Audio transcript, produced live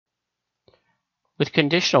With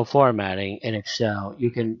conditional formatting in Excel,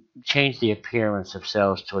 you can change the appearance of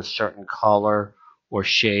cells to a certain color or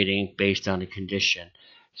shading based on a condition.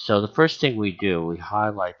 So the first thing we do, we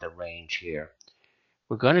highlight the range here.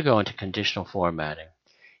 We're going to go into conditional formatting.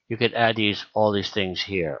 You could add all these things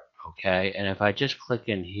here, okay? And if I just click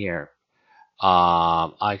in here,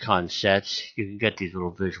 icon sets, you can get these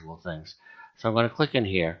little visual things. So I'm going to click in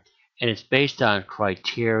here, and it's based on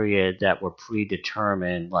criteria that were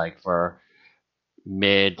predetermined, like for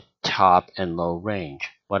mid, top, and low range.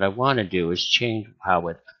 What I want to do is change how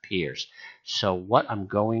it appears. So what I'm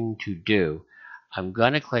going to do, I'm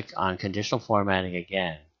going to click on conditional formatting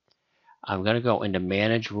again. I'm going to go into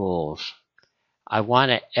manage rules. I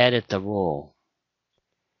want to edit the rule.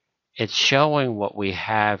 It's showing what we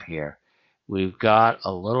have here. We've got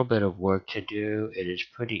a little bit of work to do. It is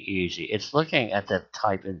pretty easy. It's looking at the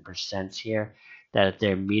type in percents here, that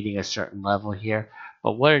they're meeting a certain level here.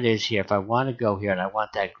 But what it is here, if I want to go here and I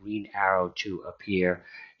want that green arrow to appear,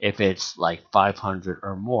 if it's like 500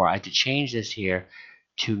 or more, I have to change this here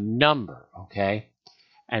to number, okay?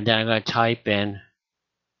 And then I'm going to type in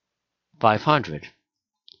 500.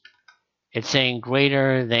 It's saying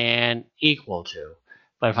greater than equal to.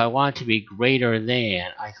 But if I want it to be greater than,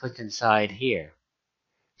 I click inside here.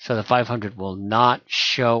 So the 500 will not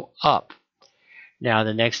show up. Now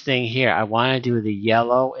the next thing here, I want to do the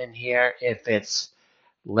yellow in here if it's,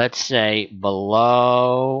 let's say,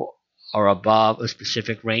 below or above a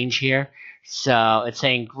specific range here. So it's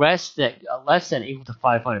saying less than equal to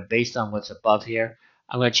 500 based on what's above here.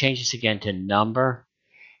 I'm going to change this again to number.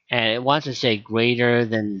 And it wants to say greater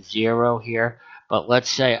than 0 here. But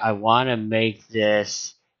let's say I want to make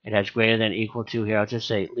this, it has greater than equal to here. I'll just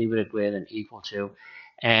say leave it at greater than equal to.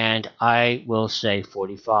 And I will say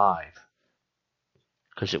 45.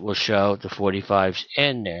 Because it will show the 45's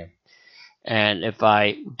in there. And if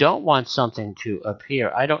I don't want something to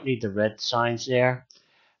appear, I don't need the red signs there.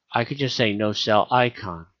 I could just say no cell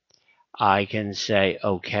icon. I can say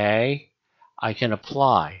OK. I can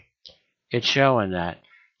apply. It's showing that.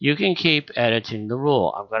 You can keep editing the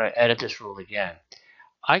rule. I'm going to edit this rule again.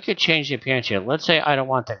 I could change the appearance here. Let's say I don't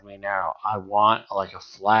want that green arrow. I want like a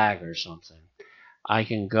flag or something. I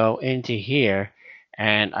can go into here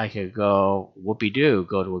and I could go whoopee-doo,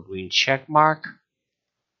 go to a green check mark.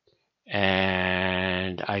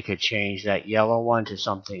 And I could change that yellow one to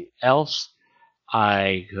something else.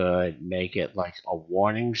 I could make it like a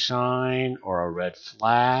warning sign or a red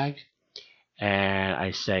flag. And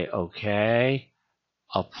I say OK.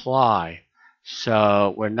 Apply.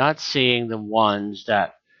 So we're not seeing the ones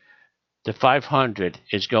that the 500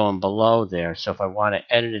 is going below there. So if I want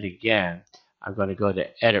to edit it again, I'm going to go to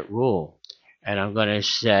edit rule. And I'm going to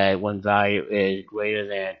say when value is greater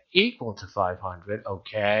than equal to 500.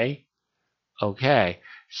 Okay. Okay.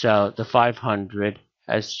 So the 500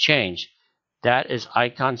 has changed. That is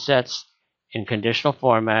icon sets in conditional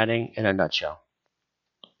formatting in a nutshell.